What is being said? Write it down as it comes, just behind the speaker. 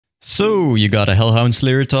So, you got a Hellhound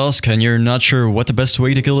Slayer task and you're not sure what the best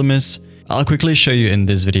way to kill them is? I'll quickly show you in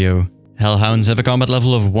this video. Hellhounds have a combat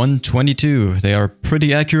level of 122. They are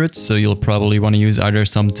pretty accurate, so you'll probably want to use either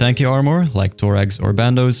some tanky armor, like thorax or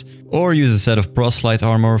bandos, or use a set of proselyte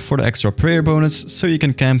armor for the extra prayer bonus, so you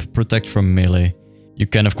can camp protect from melee. You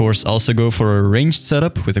can of course also go for a ranged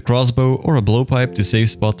setup with a crossbow or a blowpipe to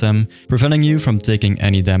safe spot them, preventing you from taking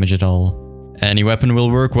any damage at all. Any weapon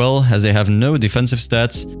will work well, as they have no defensive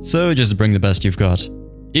stats, so just bring the best you've got.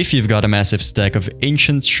 If you've got a massive stack of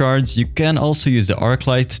ancient shards, you can also use the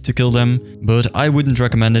arclight to kill them, but I wouldn't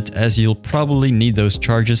recommend it as you'll probably need those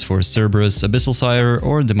charges for Cerberus, Abyssal Sire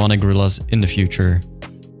or demonic gorillas in the future.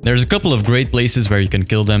 There's a couple of great places where you can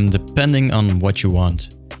kill them depending on what you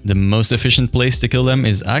want. The most efficient place to kill them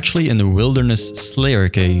is actually in the Wilderness Slayer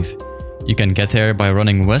Cave. You can get there by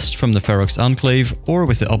running west from the Ferox Enclave or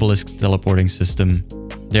with the Obelisk teleporting system.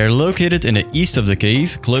 They're located in the east of the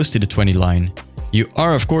cave, close to the 20 line. You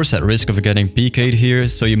are of course at risk of getting PK'd here,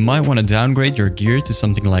 so you might want to downgrade your gear to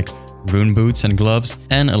something like rune boots and gloves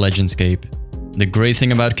and a Legends Cape. The great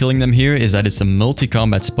thing about killing them here is that it's a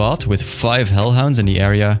multi-combat spot with 5 Hellhounds in the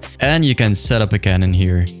area, and you can set up a cannon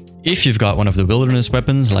here. If you've got one of the wilderness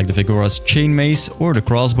weapons like the Vigora's chain mace or the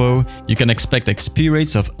crossbow, you can expect XP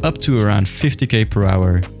rates of up to around 50k per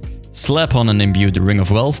hour. Slap on and imbue the Ring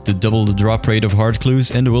of Wealth to double the drop rate of hard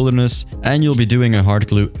clues in the wilderness, and you'll be doing a hard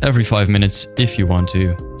clue every 5 minutes if you want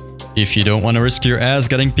to. If you don't want to risk your ass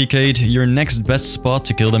getting PK'd, your next best spot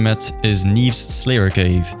to kill them at is Neve's Slayer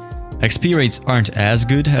Cave. XP rates aren't as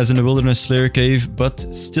good as in the Wilderness Slayer Cave,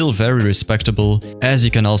 but still very respectable, as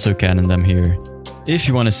you can also cannon them here. If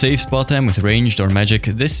you want to safe spot them with ranged or magic,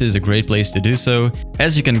 this is a great place to do so,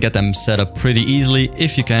 as you can get them set up pretty easily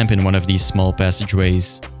if you camp in one of these small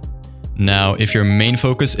passageways. Now, if your main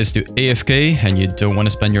focus is to AFK and you don't want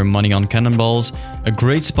to spend your money on cannonballs, a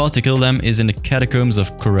great spot to kill them is in the Catacombs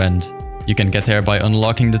of Kourend. You can get there by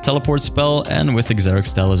unlocking the teleport spell and with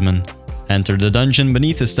Xerx's talisman. Enter the dungeon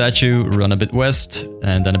beneath the statue, run a bit west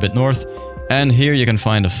and then a bit north, and here you can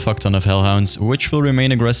find a fuck ton of Hellhounds, which will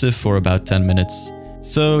remain aggressive for about 10 minutes.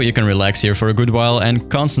 So you can relax here for a good while and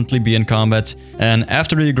constantly be in combat, and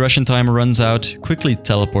after the aggression timer runs out, quickly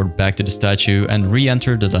teleport back to the statue and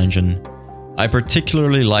re-enter the dungeon. I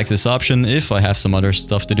particularly like this option if I have some other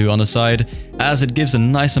stuff to do on the side, as it gives a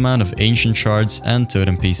nice amount of ancient shards and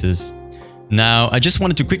totem pieces. Now, I just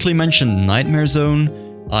wanted to quickly mention Nightmare Zone.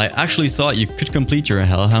 I actually thought you could complete your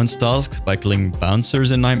Hellhounds tasks by killing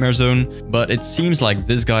bouncers in Nightmare Zone, but it seems like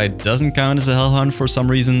this guy doesn't count as a Hellhound for some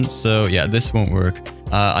reason, so yeah, this won't work.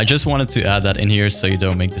 I just wanted to add that in here so you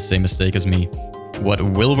don't make the same mistake as me. What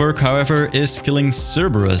will work, however, is killing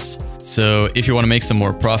Cerberus. So if you want to make some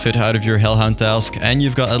more profit out of your Hellhound task and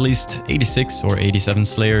you've got at least 86 or 87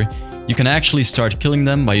 Slayer, you can actually start killing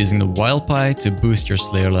them by using the Wild Pie to boost your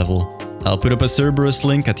Slayer level. I'll put up a Cerberus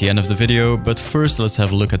link at the end of the video, but first let's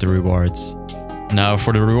have a look at the rewards. Now,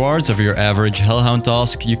 for the rewards of your average Hellhound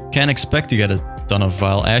task, you can expect to get a ton of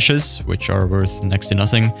Vile Ashes, which are worth next to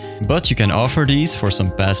nothing, but you can offer these for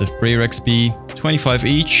some passive prayer XP, 25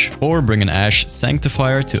 each, or bring an Ash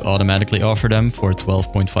Sanctifier to automatically offer them for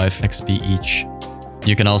 12.5 XP each.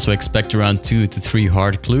 You can also expect around 2 to 3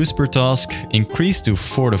 hard clues per task, increased to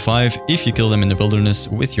 4 to 5 if you kill them in the wilderness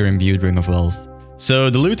with your imbued Ring of Wealth.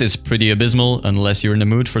 So the loot is pretty abysmal unless you're in the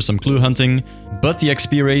mood for some clue hunting, but the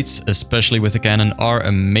XP rates, especially with the cannon, are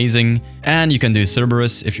amazing, and you can do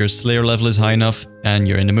Cerberus if your Slayer level is high enough and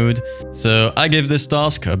you're in the mood. So I give this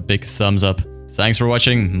task a big thumbs up. Thanks for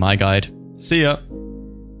watching my guide. See ya!